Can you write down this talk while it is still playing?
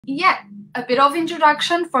Yeah, a bit of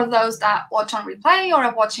introduction for those that watch on replay or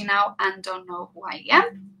are watching now and don't know who I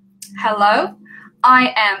am. Hello,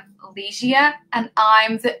 I am Ligia and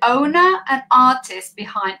I'm the owner and artist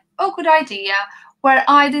behind A Good Idea, where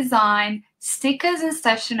I design stickers and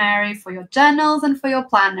stationery for your journals and for your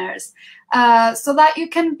planners so that you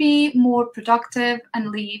can be more productive and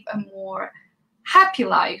live a more happy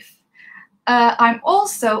life. I'm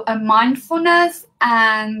also a mindfulness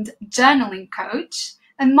and journaling coach,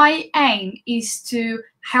 and my aim is to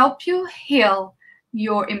help you heal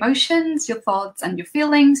your emotions, your thoughts, and your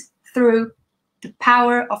feelings through the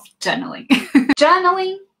power of journaling.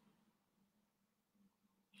 Journaling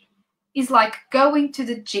is like going to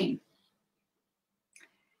the gym.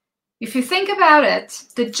 If you think about it,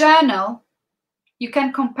 the journal, you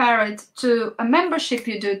can compare it to a membership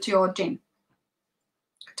you do to your gym,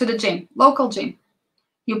 to the gym, local gym.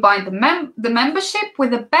 You buy the membership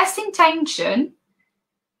with the best intention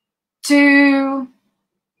to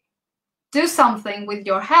do something with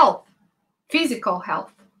your health, physical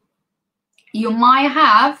health. You might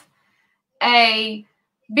have a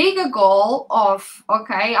bigger goal of,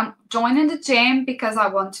 okay, I'm joining the gym because I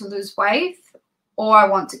want to lose weight, or I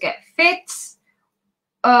want to get fit,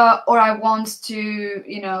 or I want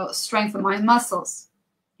to, strengthen my muscles.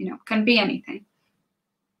 Can be anything.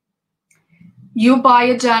 You buy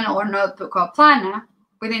a journal or notebook or planner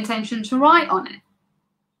with the intention to write on it.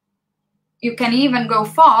 You can even go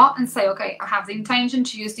far and say, okay, I have the intention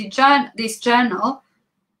to use this journal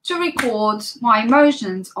to record my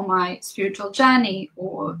emotions on my spiritual journey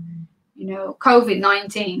or,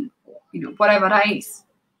 COVID-19, whatever that is.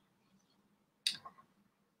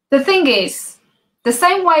 The thing is, the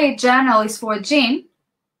same way a journal is for a gym,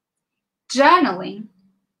 journaling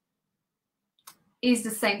is the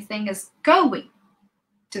same thing as going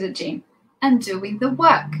to the gym and doing the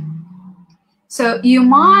work. So you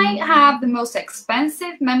might have the most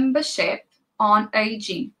expensive membership on a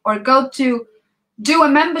gym or go to do a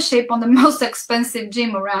membership on the most expensive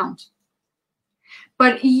gym around.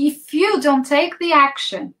 But if you don't take the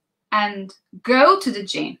action and go to the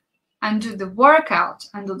gym and do the workout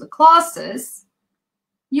and do the classes,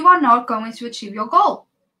 you are not going to achieve your goal.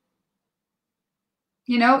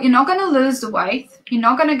 You're not going to lose the weight. You're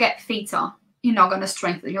not going to get fitter. You're not going to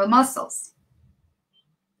strengthen your muscles.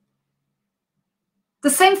 The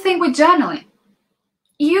same thing with journaling.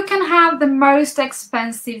 You can have the most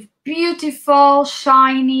expensive, beautiful,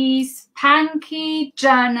 shiny, spanky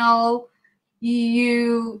journal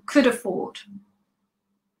you could afford.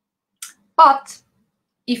 But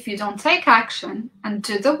if you don't take action and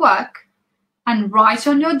do the work and write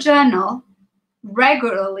on your journal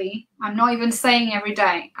regularly, I'm not even saying every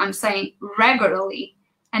day, I'm saying regularly,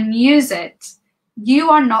 and use it, you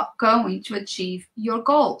are not going to achieve your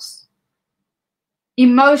goals.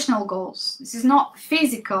 Emotional goals. This is not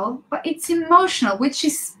physical, but it's emotional, which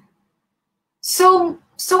is so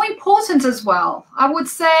important as well. I would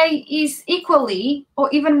say is equally or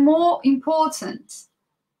even more important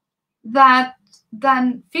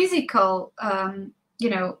than physical,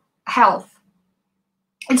 health.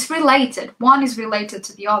 It's related. One is related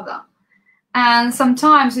to the other. And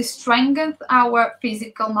sometimes we strengthen our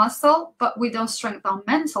physical muscle, but we don't strengthen our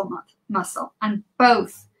mental muscle. And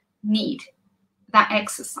both need that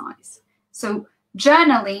exercise. So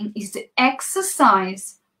journaling is the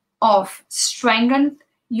exercise of strengthening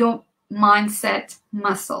your mindset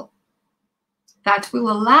muscle that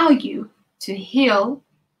will allow you to heal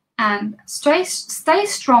and stay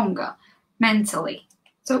stronger mentally.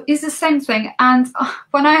 So it's the same thing. And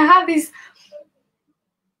when I had this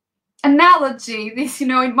analogy,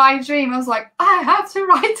 in my dream, I was like, I have to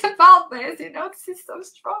write about this, this is so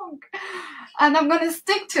strong. And I'm going to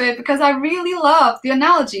stick to it because I really love the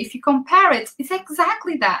analogy. If you compare it, it's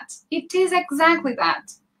exactly that. It is exactly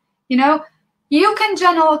that. You can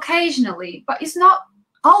journal occasionally, but it's not,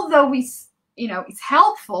 although it's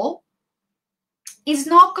helpful, it's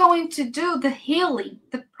not going to do the healing,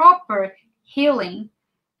 the proper healing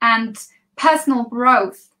and personal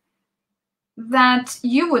growth that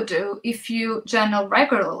you would do if you journal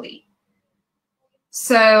regularly.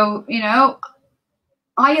 So,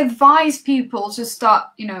 I advise people to start,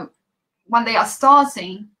 when they are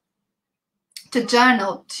starting to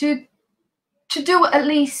journal, to do at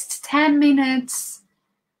least 10 minutes,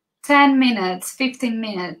 15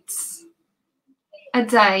 minutes a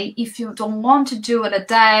day. If you don't want to do it a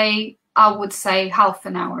day, I would say half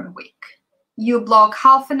an hour a week. You block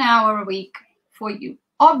half an hour a week for you.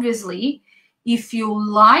 Obviously, if you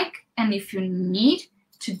like and if you need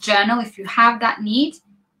to journal, if you have that need,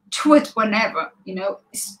 do it whenever,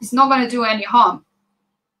 it's not going to do any harm.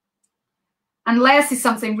 unless it's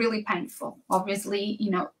something really painful. Obviously,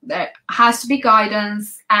 you know, there has to be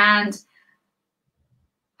guidance. And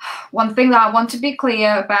one thing that I want to be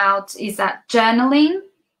clear about is that journaling,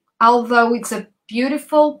 although it's a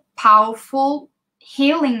beautiful, powerful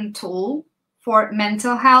healing tool for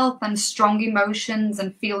mental health and strong emotions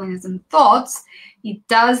and feelings and thoughts, it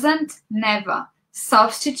doesn't never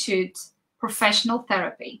substitute professional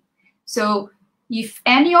therapy. So if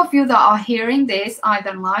any of you that are hearing this,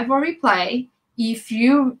 either live or replay, if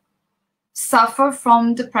you suffer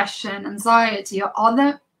from depression, anxiety, or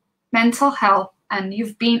other mental health, and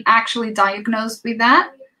you've been actually diagnosed with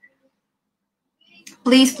that,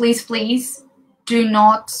 please, please, please do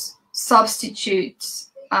not substitute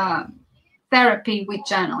therapy with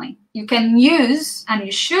journaling. You can use, and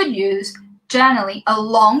you should use, journaling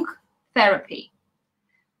along therapy.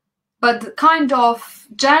 But the kind of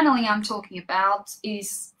journaling I'm talking about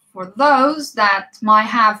is for those that might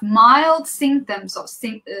have mild symptoms of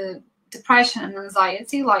depression and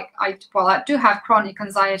anxiety. Like I do have chronic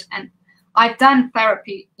anxiety, and I've done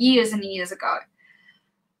therapy years and years ago.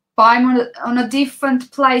 But I'm on a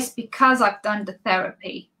different place because I've done the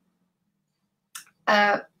therapy.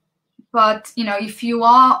 But, you know, if you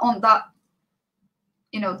are on that,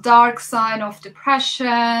 you know, dark side of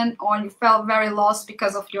depression, or you felt very lost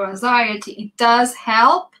because of your anxiety, it does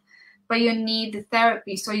help, but you need the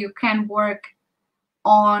therapy so you can work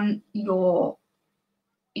on your,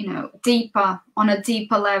 you know, on a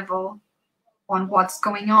deeper level on what's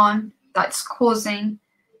going on that's causing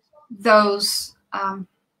those,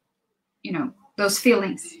 you know, those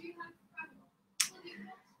feelings.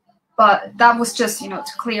 But that was just, you know,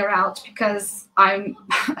 to clear out, because I'm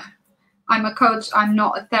I'm a coach, I'm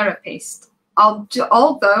not a therapist.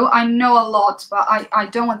 Although I know a lot, but I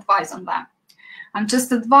don't advise on that. I'm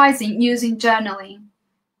just advising using journaling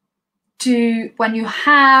to, when you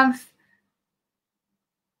have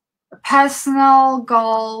a personal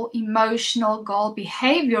goal, emotional goal,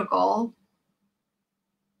 behavior goal,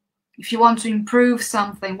 if you want to improve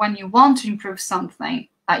something, when you want to improve something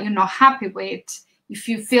that you're not happy with, if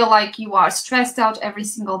you feel like you are stressed out every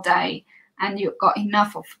single day and you've got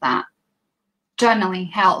enough of that, journaling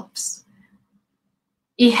helps.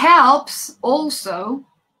 It helps also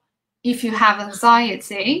if you have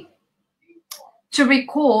anxiety to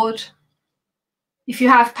record, if you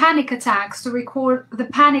have panic attacks, to record the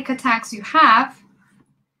panic attacks you have,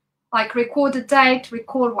 like record the date,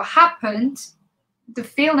 record what happened, the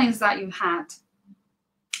feelings that you had,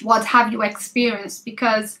 what have you experienced,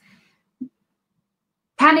 because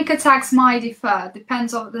panic attacks might differ,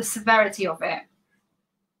 depends on the severity of it.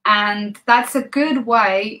 And that's a good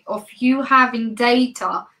way of you having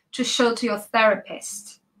data to show to your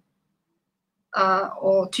therapist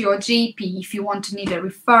or to your GP if you want to need a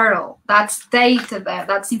referral. That's data there,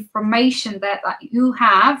 that's information there that you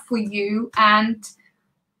have for you and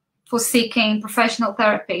for seeking professional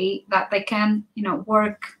therapy, that they can, you know,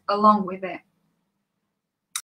 work along with it.